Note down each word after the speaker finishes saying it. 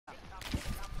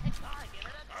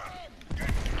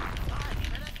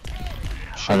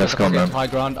Alright, let's go, man. High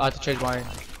ground. I had to change my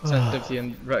sensitivity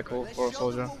and reticle for a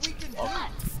soldier.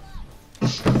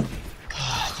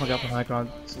 Can't get up on high ground.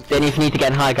 Then if you need to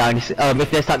get in high ground,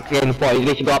 if they start getting the point, you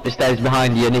literally go up the stairs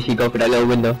behind you and literally go for that little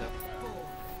window.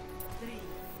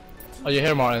 Oh, you're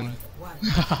here, Martin.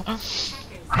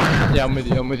 Yeah, I'm with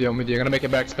you. You're gonna make it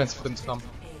very expensive for them to come.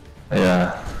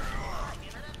 Yeah.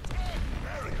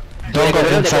 Don't go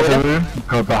inside the room.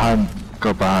 Go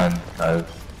behind, guys.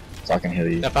 So I can heal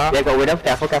you. Yeah, go with them.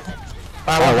 Careful.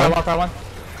 Fire one.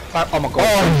 Oh my god.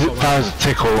 Oh, that was a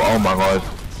tickle. Oh my god.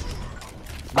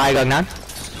 Bye, go now.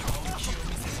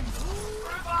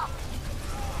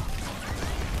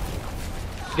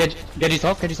 Get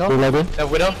yourself. The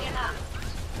widow.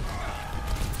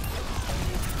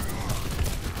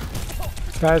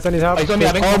 Guys, I need help. Oh, he's on me,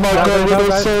 Oh my god,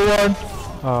 Widow's so one.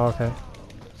 Oh, okay.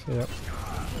 See ya.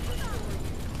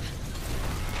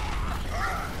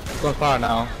 Going far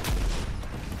now.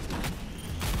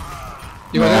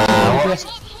 You got DPS.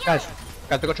 Guys,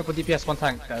 they got triple DPS, one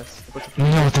tank, guys.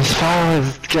 No, this fire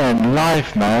is getting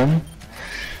life, man.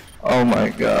 Oh my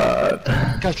god.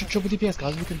 Guys, triple DPS,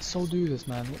 guys. We can so do this,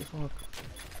 man. What the fuck?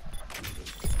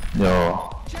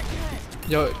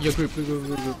 Yo, your group.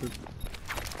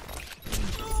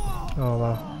 Oh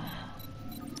wow.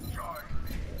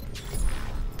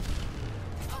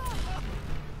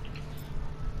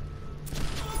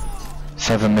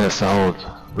 Seven minutes to hold.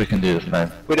 We can do this,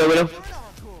 man. Widow.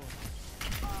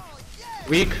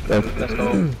 Weak. Let's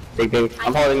go. Big.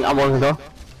 I'm holding the door.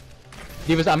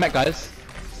 Divas at mech, guys.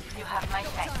 You have my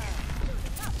tech.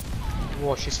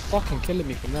 Whoa, she's fucking killing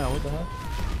me from there. What the hell?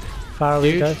 Fire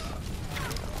weak, guys.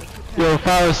 Yo,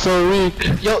 fire is so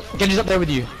weak. Yo, Genji's up there with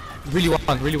you. Really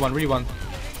one.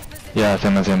 Yeah, I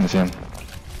see him.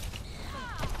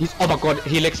 He's, oh my god,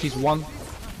 he's one.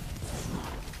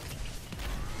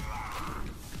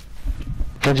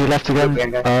 Genji left again,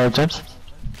 James?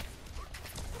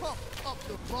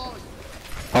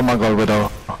 Oh my god,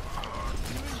 Widow.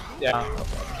 Yeah.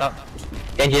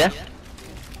 Genji there?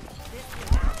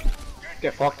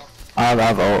 Get fucked. I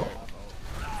have ult.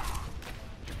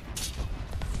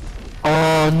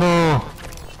 Oh no!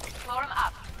 Form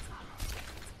up.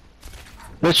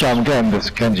 Literally, I'm getting this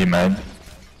Genji, man.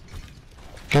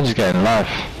 Genji's getting life.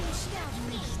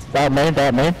 That main.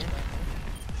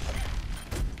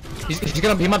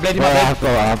 He might blade, I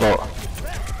have ult.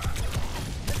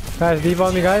 Guys, leave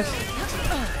on me, guys.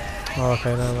 Oh,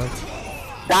 okay, never mind.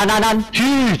 Done.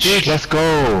 Huge! Let's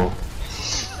go!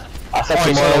 I said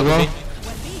he's tomorrow solo as well. to me.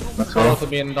 Let's Solo go. to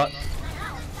me and that.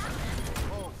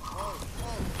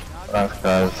 Thanks,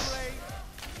 guys.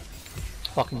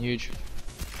 Fucking huge.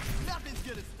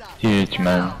 Huge,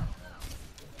 man.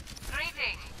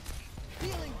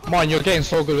 Come on, you're getting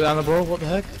so good with Anna, bro. What the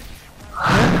heck?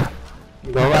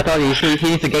 Bro, I told you, he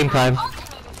needs the game time.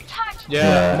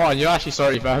 Yeah, come on, you're actually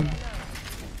sorry, man.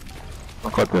 I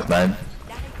got this, man.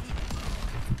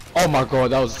 Oh my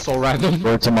god, that was so random.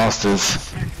 Road to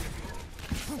Masters.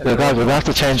 Yeah, guys, we have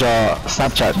to change our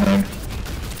Snapchat name.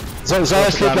 Zara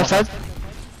sleep left side?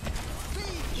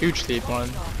 Huge sleep, man.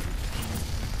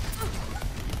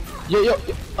 Yo,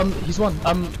 he's one.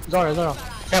 Zara.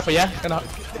 Careful, yeah? Gonna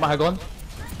get my head on.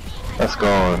 Let's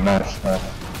go, nice.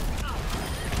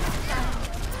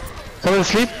 Someone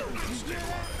asleep?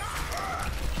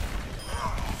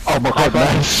 Oh my god,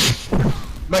 nice.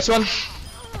 Next one.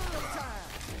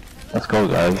 Let's go,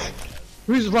 guys.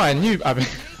 Who's Ryan? You, Abby.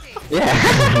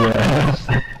 Yeah.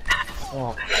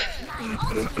 Oh.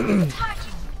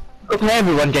 Go play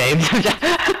everyone, James.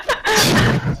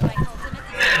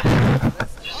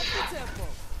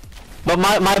 But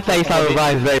my playstyle of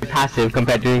Ryan is very passive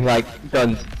compared to like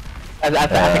guns. I think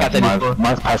I said it before.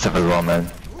 Mine's passive as well,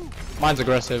 man. Mine's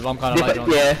aggressive. I'm kind of like John.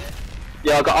 Yeah.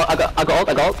 Yeah, I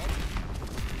got ult.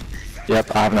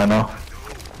 Yep, I have nano.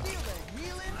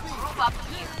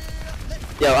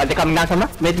 Yo, are they coming down somewhere?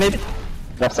 Mid.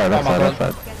 Left side.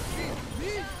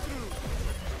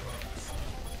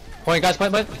 Point, guys,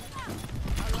 point.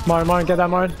 Martin, get that,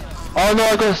 Martin. Oh no,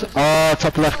 I got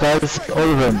top left, guys. All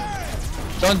of them.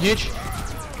 John, huge.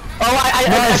 Oh,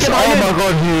 Nice! I Oh my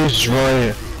god, huge,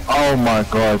 right. Oh my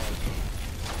god.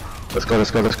 Let's go.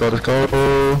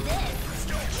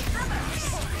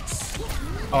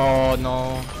 Oh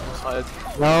no.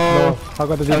 No, I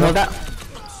got the I know demon. that.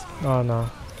 Oh no.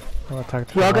 I got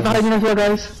attacked. We all got the hiding as well,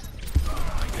 guys.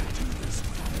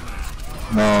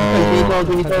 No.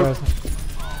 We need to.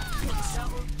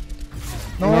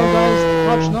 No, guys.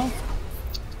 Touch, no.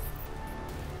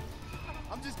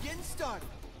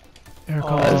 Here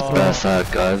comes That's the bad side,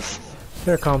 guys.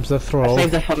 Here comes the throw.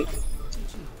 Save that from.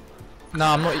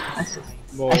 Nah, I'm not. I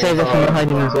saved that from the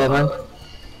hiding as well, man.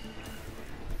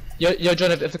 Yo,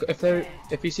 John,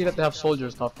 if you see that they have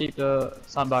soldiers stuff, keep the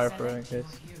sound barrier for in case.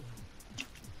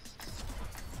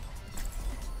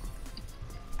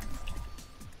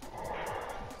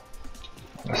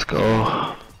 Let's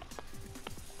go.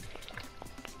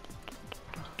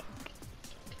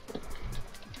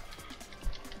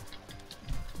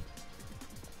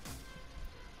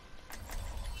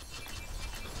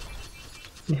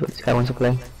 This guy wants to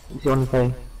play. Does he want to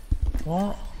play?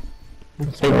 What?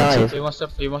 Play dive. He wants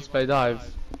to play dive.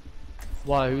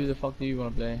 Why? Who the fuck do you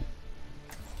want to play?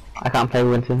 I can't play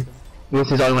Winston.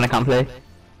 Winston's the only one I can't play.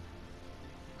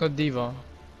 Got Diva.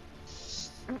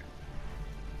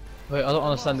 Wait, I don't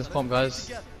understand this comp, guys.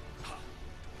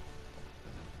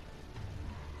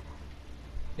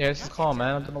 Yeah, this is calm,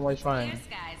 man. I don't know why he's trying. Cheers,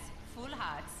 guys. Full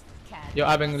hearts. Can Yo,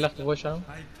 Abing left the voice channel.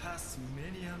 I pass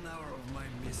many an hour of my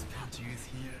misspent youth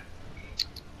here.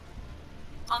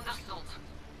 understood.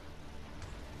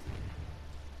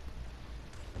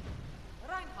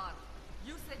 Reinhardt,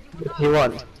 you said you would not. He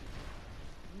won.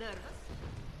 Nervous?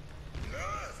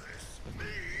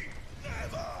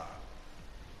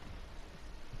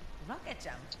 Rocket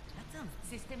jump. That sounds.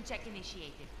 System check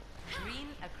initiated. Green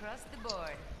across the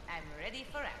board. I'm ready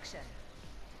for action.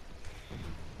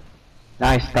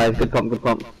 Nice guys, good pump, good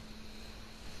pump.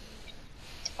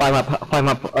 5 up,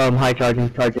 high charging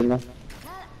there. Well, I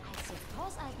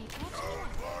suppose I'll be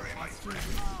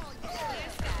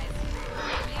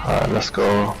Alright, let's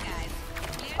go.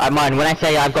 I mind, when I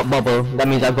say I've got bubble, that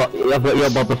means I've got your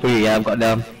bubble for you, yeah, I've got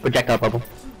the projectile bubble.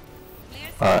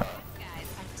 Alright.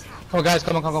 Come on, guys.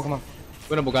 Come on.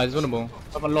 Winnable, guys. Winnable.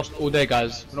 I haven't lost all day,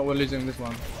 guys. We're not losing this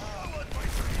one.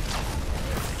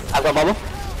 I've got bubble.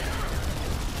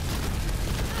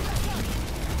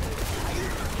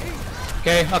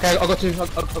 Okay. I got two. I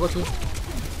got two.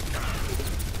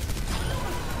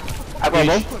 I've got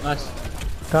bubble. Nice.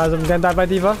 Guys, I'm getting died by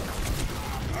Diva.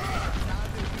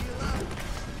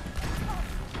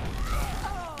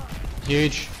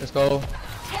 Huge. Let's go.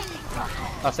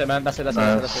 That's it, man. That's it.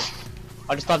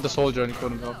 I just stabbed the soldier and he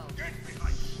killed himself.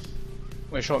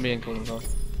 Wait, shot me and killed himself.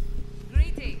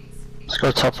 Greetings. Let's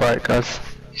go top right, guys.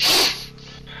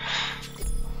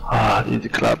 Ah, easy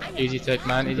clap. Easy take,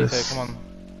 man. Easy take. Come on.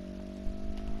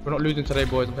 We're not losing today,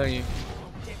 boys. I'm telling you.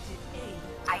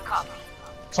 I copy.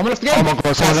 Someone left the Oh game. my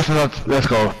god, someone left. Let's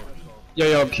go.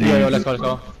 Yo. Let's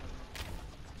go.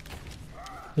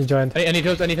 He joined. Any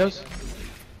kills?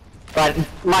 Right,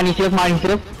 mine shield.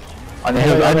 I need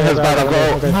his bad, I've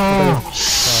got. No.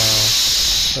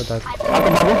 So that. I've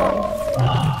got bubble.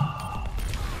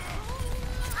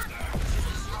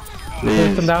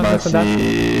 Please, Put him down, put him down.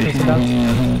 mercy. Put him down.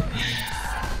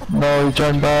 No, he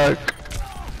joined back.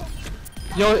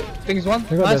 Yo, things one.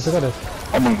 We got Nice. this.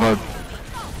 Oh my god.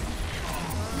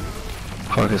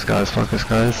 Focus,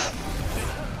 guys.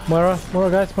 Moira,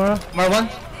 guys, Moira. Mar one.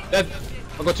 Dead.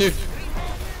 I got two.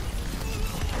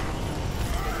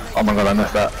 Oh my god, I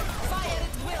missed that.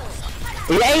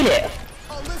 You ate it.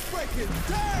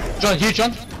 John, huge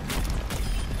John.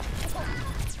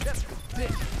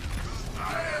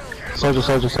 Soldier.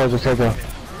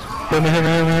 Hear me.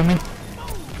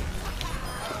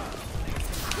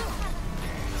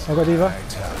 I got Diva.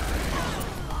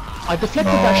 I deflected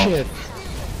that shit.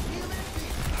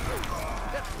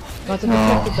 I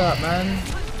deflected that, man.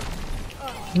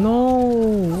 No,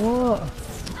 what?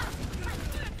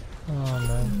 Oh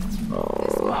man.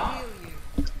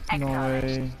 No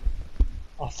way.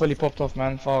 I fully popped off,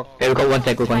 man. Fuck. Okay, we got one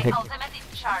take. My ultimate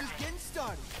is charging.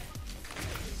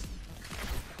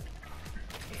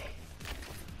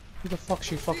 Who the fuck's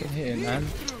you fucking hitting, man?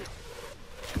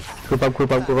 Group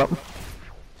up.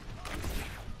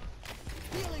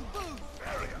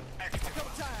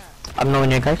 I'm nowhere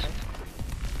near, guys.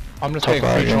 I'm just Top getting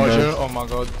right free again, charger. guys. Oh my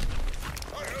god.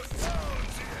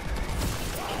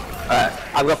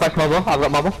 I've got first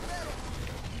bubble.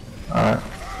 Alright.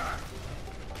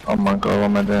 Oh my god, what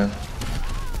am I doing?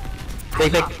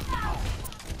 Take.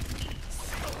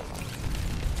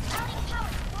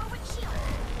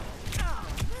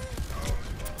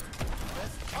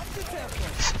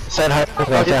 Say hi,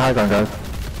 guys.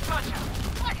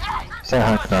 Say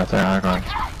hi, guys.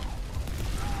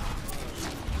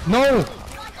 No!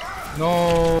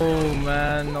 No,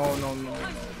 man. No.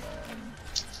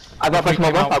 I've got first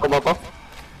Freaking bubble. out. I've got bubble.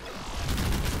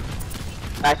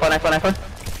 Nice one.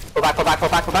 Go back.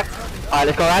 Alright,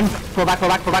 let's go on. Go back. Go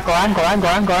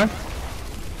on.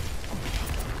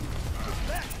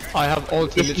 I have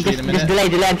ult literally in a Just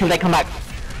minute. delay until they come back.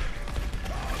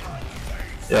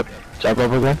 Yep. Jab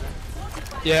over again.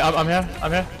 Yeah, I'm here.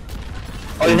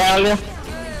 Oh, you're there.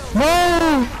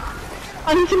 No!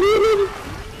 I need to leave him.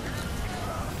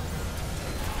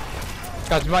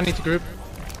 Guys, we might need to group.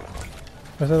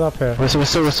 What's it up here? We're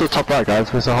still top right,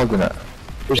 guys. We're still holding it.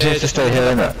 We just need to stay here,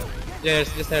 innit? Yeah,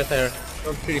 just there.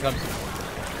 Don't shoot, he comes.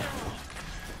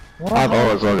 I have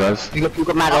ult as well, guys. You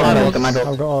got mad ult, man. You got mad ult.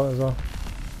 I've got ult as well.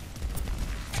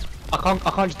 I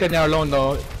can't just get in there alone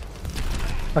though.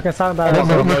 I can sound barrier.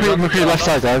 McCree left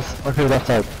side, guys. McCree left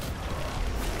side.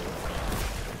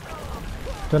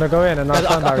 Do you wanna go in and not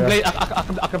sound barrier?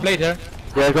 I can blade here.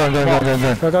 Yeah, go on.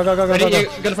 Go. Ready?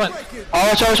 Go to front. Oh,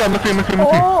 watch out, McCree.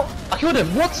 Oh! I killed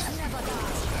him. What?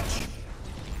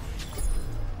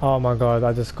 Oh my god,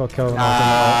 I just got killed.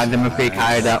 The McCree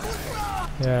carried up.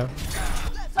 Yeah.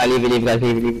 I leave, guys,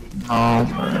 leave. Oh,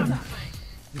 man.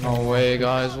 No way,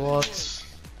 guys. What?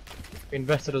 We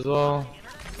invested as well.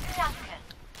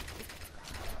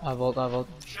 I vote.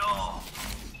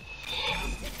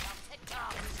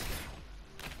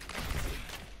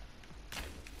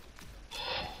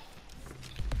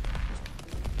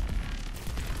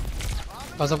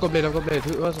 Guys, I've got blade.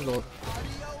 Who else has got?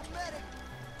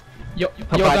 Yo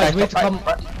guys, we need to come.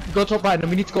 Go top right, and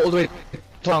we need to go all the way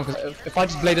down. Because if I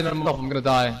just blade in them off, I'm gonna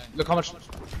die. Look how much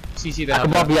CC they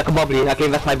have. I can bobbly. Okay,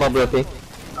 that's my bobbly, okay.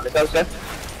 Let's go.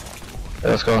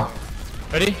 Let's go.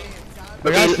 Ready?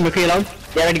 McCree alone.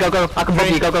 Yeah, ready, go. I can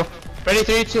bobbly, go. Ready?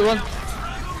 3, 2, 1.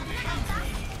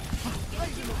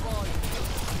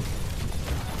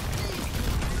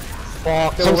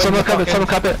 Fuck. Someone cap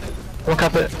it. Don't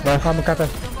cap it. No. I'm capping.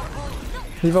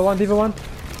 D.Va 1. D.Va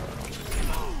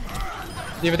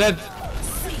dead.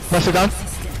 Press it down.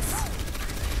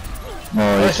 No,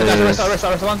 Arrest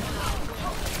one.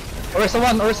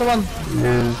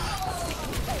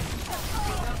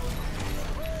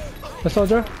 The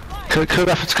soldier? Kill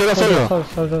that soldier.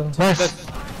 Soldier. Nice.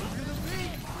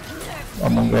 Oh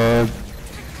my god.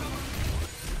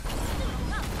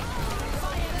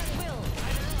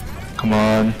 Come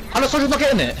on. How the soldier's not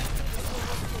getting it?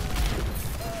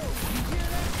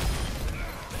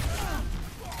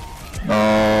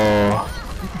 No.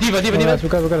 D.Va. We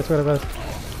got it.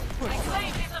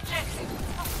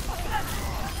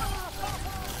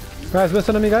 Guys,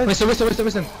 listen to me, guys.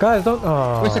 Listen. Guys, don't.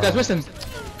 Oh. Listen.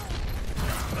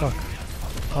 Fuck.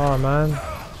 Oh, man.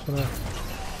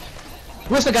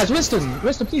 Winston, guys.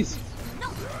 Winston, please.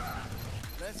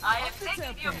 I have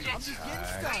taken the objective.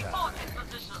 Report in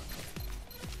position.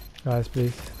 Guys,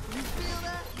 please.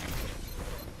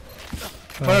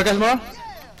 More, guys, more.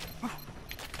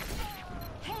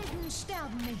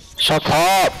 Shut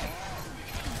up.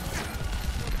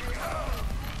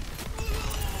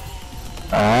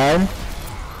 And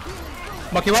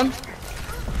Monkey 1.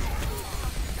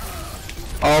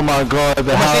 oh my god,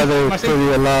 how are they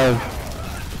fully alive?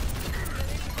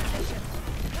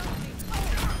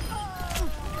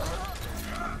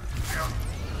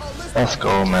 Let's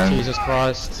go, man. Jesus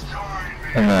Christ.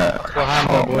 And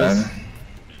hand, boys. man.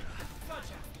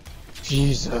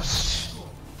 Jesus.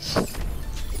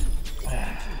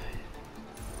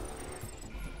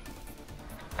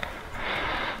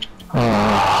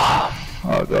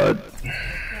 Oh god.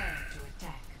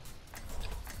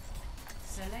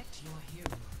 Select your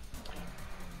hero.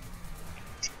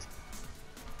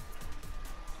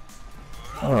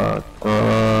 Oh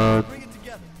god. Bring it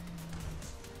together.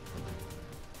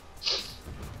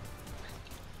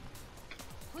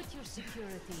 Put your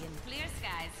security in clear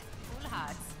skies, full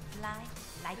hearts, fly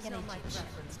like an angel.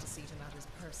 Preference to see to matters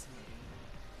personally,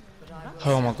 but I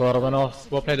will Oh my god, I went off.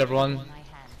 Well played, everyone. My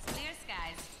hands, clear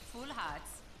skies, full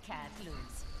hearts, can't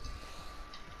lose.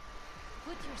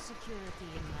 Put your security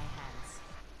in my hands.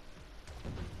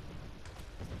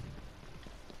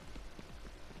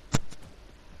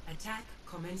 Attack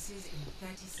commences in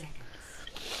 30 seconds.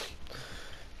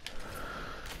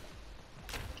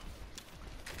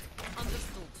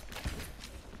 Understood.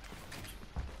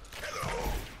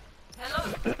 Hello.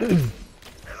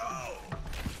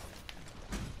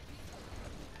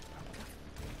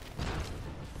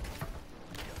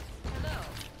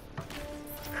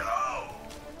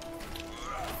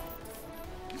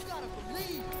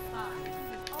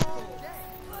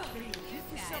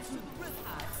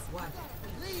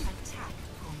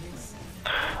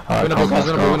 Winnable, guys,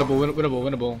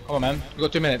 winnable. Come on, man. We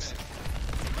got 2 minutes.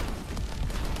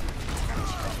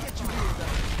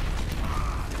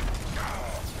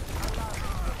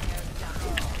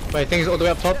 Wait, things all the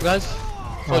way up top, guys.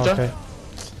 Soldier. Okay.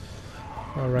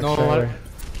 Alright, No, sorry.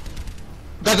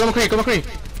 Guys, go McCree.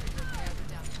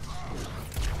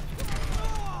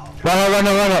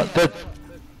 Run out. Dead.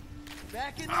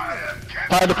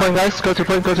 Fire the point, guys. Go to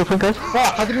point, guys.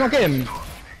 Fuck, how did we not get him?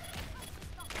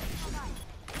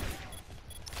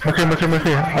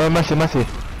 McCree. Oh, Mercy.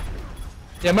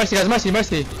 Yeah, mercy, guys,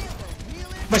 mercy.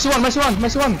 Mercy one, Mercy one,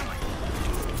 Mercy one.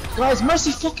 Guys,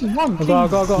 Mercy fucking one. Go, go,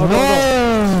 go, go, go.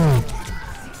 No!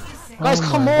 Guys,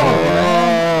 come on.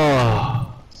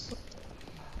 Oh.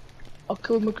 I'll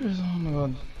kill McCris. Oh my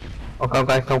god. Oh, come,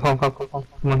 guys, come on.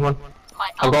 Come on.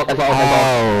 I got.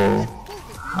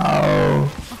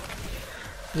 Oh.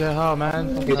 Yeah, how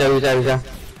man? Who's there?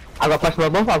 I got flash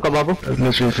bubble, I've got bubble. There's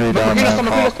literally 3 down,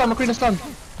 man. McCreed's stun.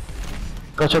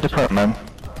 Go check the front, man.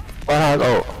 One has,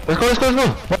 oh. Let's go.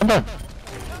 One done.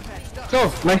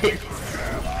 Go. Mercy.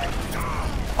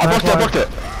 I blocked it.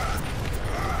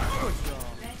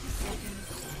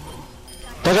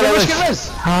 Don't get Res.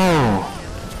 How?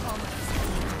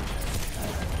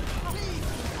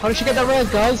 How did she get that res,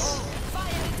 guys?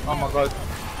 Oh my god.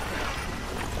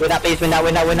 Win that, please, win that.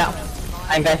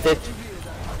 I invested.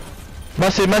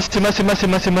 Mercy.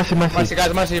 Mercy,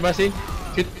 guys, mercy.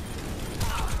 Shoot.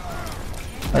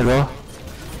 There you go.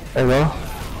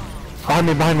 Behind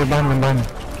me.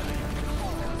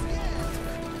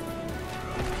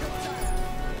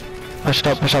 Push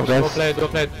up, guys. Go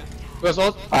play it. Where's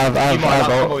ult? I have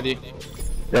ult. Yep.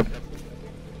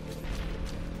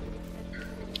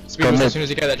 Speed boost as soon as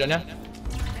you get that, John, yeah?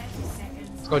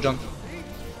 Let's go, John.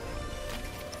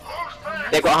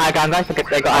 They got high ground, guys.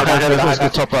 They got high ground.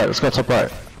 Let's go top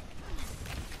right.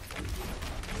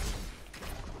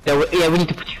 Yeah, we need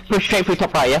to push straight through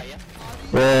top right, yeah?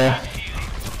 Yeah.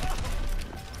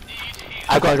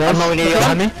 I got guys.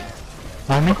 Behind me.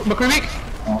 McCree weak.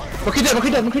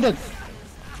 McCree dead.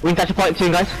 We can catch a point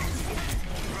soon, guys.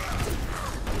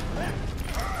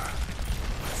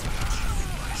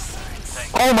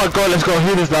 Oh my god, let's go.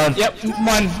 Heal this down. Yep,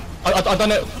 man. I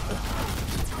done it.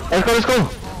 Let's go.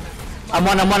 I'm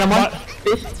one.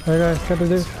 Please. Hey guys, get to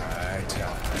this.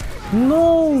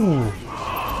 No!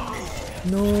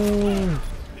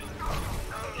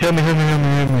 Heal me.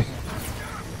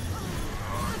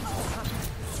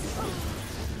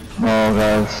 Oh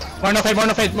guys. More no fade.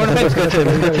 Let's go take.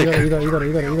 You got it. Guys, you got it.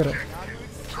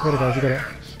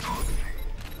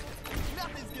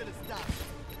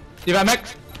 You got mech?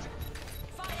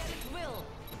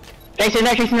 Chase in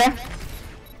there.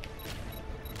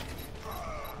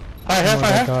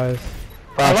 Fire. Guys.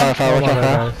 Fire, watch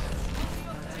out.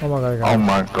 Oh my god, guys. Oh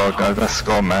my god, guys, let's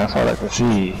go, man. That's all I like to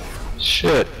see.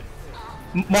 Shit.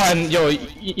 Man, yo,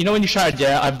 you know when you shard,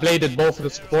 yeah? I bladed both of the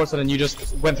supports and then you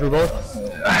just went through both?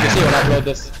 You see when I upload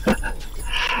this.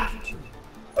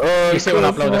 You see when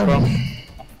I upload this, bro.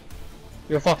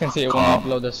 You'll fucking see it when I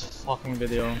upload this fucking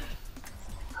video.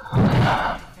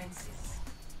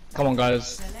 Come on,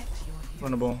 guys.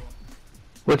 Runnable.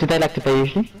 What did they like to play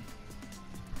usually?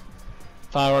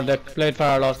 Fire, they played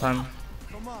fire last time.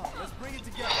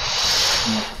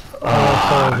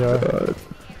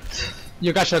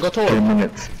 You guys should go 3 Tor.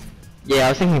 minutes. Yeah, I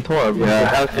was thinking Tor.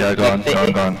 Yeah, go on.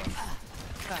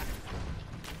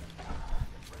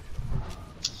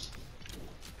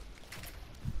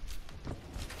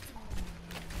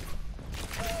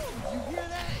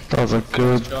 That was a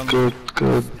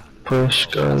good push,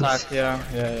 guys. Attack,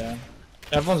 yeah.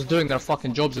 Everyone's doing their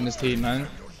fucking jobs in this team, man.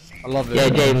 I love it. Yeah,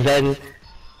 James, then...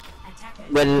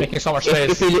 When... Making so much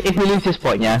space. If we lose this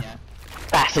point, yeah?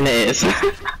 Bastion it is.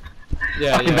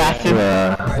 Yeah, fucking Bastion.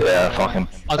 Yeah, fucking.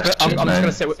 I'm just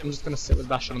gonna sit with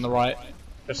Bastion on the right.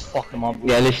 Just fuck them up.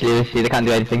 Yeah, literally, they can't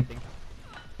do anything.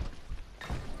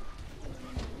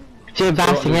 So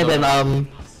Bastion, yeah, then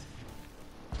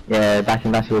yeah,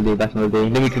 Bastion will do.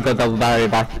 Then we could go double barrier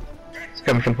back.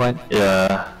 Skirmishing point.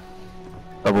 Yeah.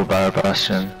 Double barrel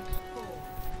Bastion.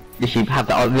 Literally have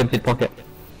the unlimited pocket.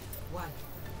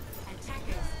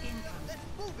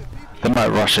 They might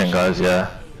rush in, guys, yeah.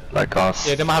 Like us.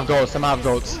 Yeah, they might have goats.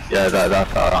 Yeah, that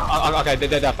far. Okay,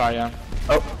 they're that far, yeah.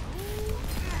 Oh.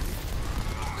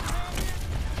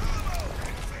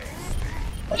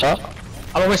 Watch out.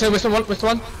 I'm gonna waste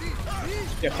one.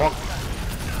 Yeah, fuck.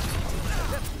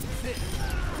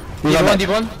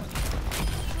 D1.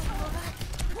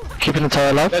 Keeping the tower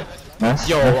alive. Dead. Nice.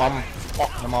 Yo, I'm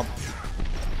fucking them up.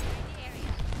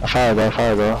 A fire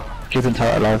though. Keeping the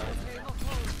tower alive.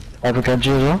 I have a Genji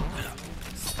as well.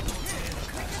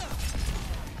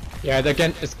 Yeah,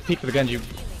 it's peak for the Genji.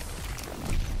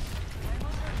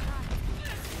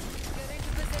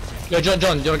 Yo, John, do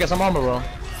you wanna get some armor, bro?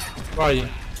 Where are you?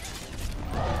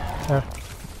 Yeah.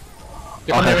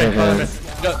 You come here, yeah,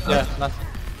 nice.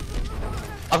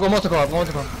 I've got motor car.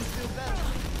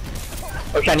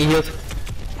 Oh, shiny heals.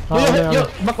 Yo,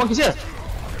 Monkey's here.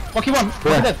 Monkey one,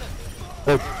 Monkey dead.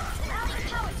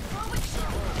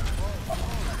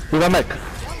 You got mech.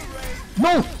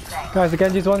 No! Guys, the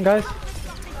Genji's one, guys.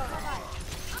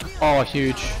 Oh,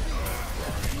 huge.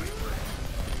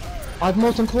 I have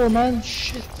molten core, man.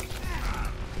 Shit.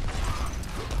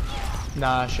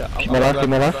 Nah, shit. Keep me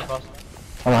alive.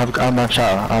 I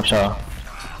have shadow.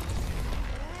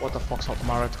 What the fuck's up with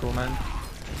my reticle, man?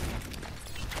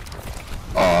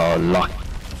 Oh, lucky.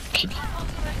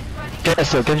 Get it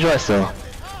still, get your still.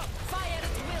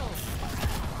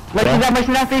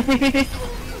 Mercy now, please.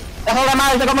 That's all that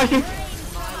matters, I got mercy.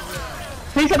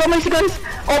 Please, I got mercy, guys.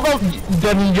 Oh,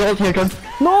 John, you're ult here, John.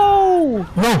 No!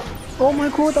 No! Oh my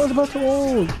god, that was about to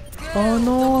ult. Oh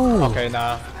no! Okay,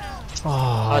 nah. Oh.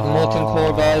 I had molten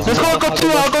core, guys. Let's go, I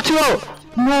got two out!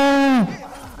 No!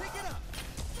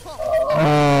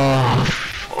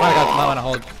 Alright, guys, might wanna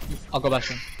hold. I'll go back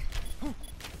in.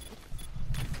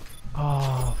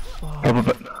 Oh, fuck.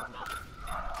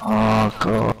 Oh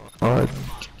god.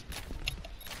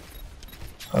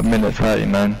 A minute 30,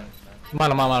 man.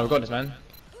 Man, we got this, man.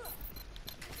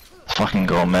 Let's fucking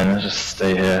go, man. Let's just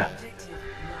stay here.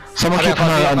 Someone keep an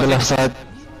eye on the left side.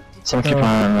 Someone keep an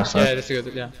eye on the left Yeah, side. that's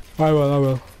good, yeah. I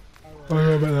will. I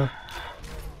know better.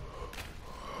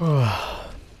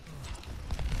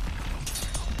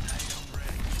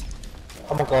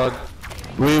 Oh my god.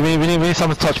 We need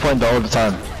someone to touch point all the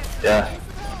time. Yeah.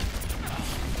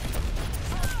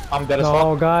 I'm dead as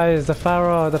No, fuck. guys, the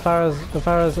Pharaoh's behind us. The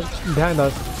Pharaoh's behind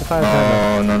us.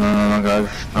 No, guys.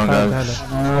 No, guys.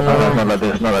 No, not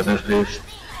like this, please.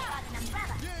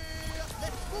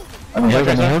 Any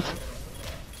help?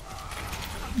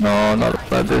 No,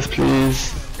 not like this,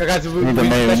 please. Okay, guys, we Need the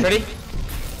main. guys ready?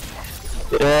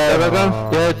 Yeah, there we go.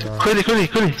 Yeah,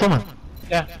 quickly, someone.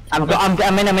 Yeah. I'm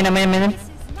in.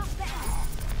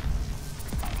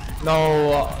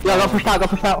 No. Yeah, got pushed out.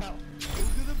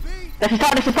 This is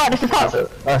part.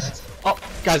 Nice. Oh,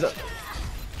 guys.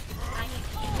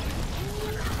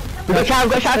 We got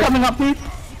shot coming up, please.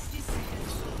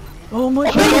 Oh my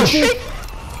Oh, god!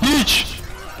 huge!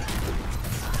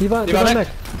 D.Va back. neck.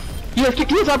 Yes, keep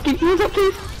heels up, please.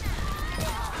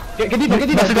 Get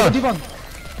deep on.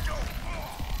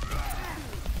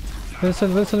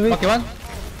 Wilson, wait. Okay, man.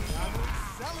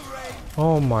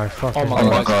 Oh my fucking Oh my Oh my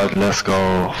god. god, let's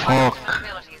go. Fuck.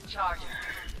 Ability is charging.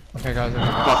 Okay, guys.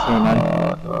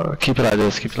 Keep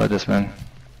it like this, man.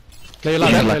 Play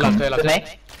Yeah, like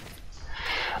left.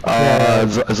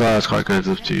 Zaya's quite good,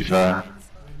 to be fair.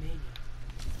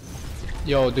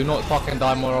 Yo, do not fucking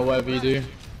die more or whatever you do.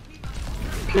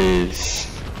 Please.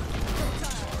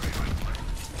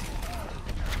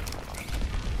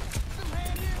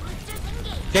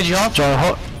 Get you off. John,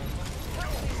 hot.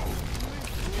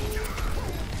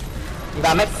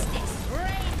 Damn it.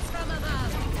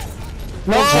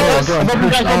 No,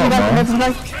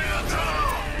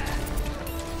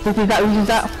 Who's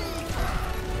that?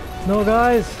 No,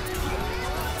 guys.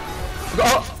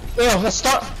 Oh, let's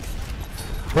start.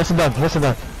 Listen done.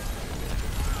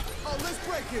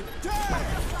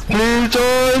 Please,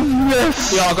 John,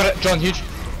 yes! Yeah, I got it. John, huge.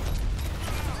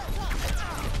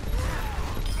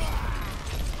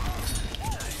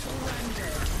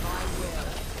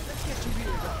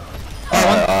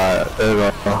 Alright,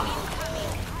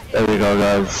 there we go,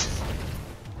 guys.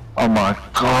 Oh my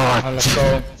god. And let's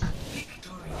go.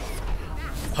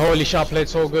 Holy shit, I played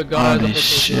so good, guys. Holy I played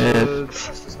so shit. good.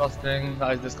 That's disgusting.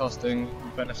 That is disgusting.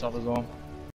 Finish off as well.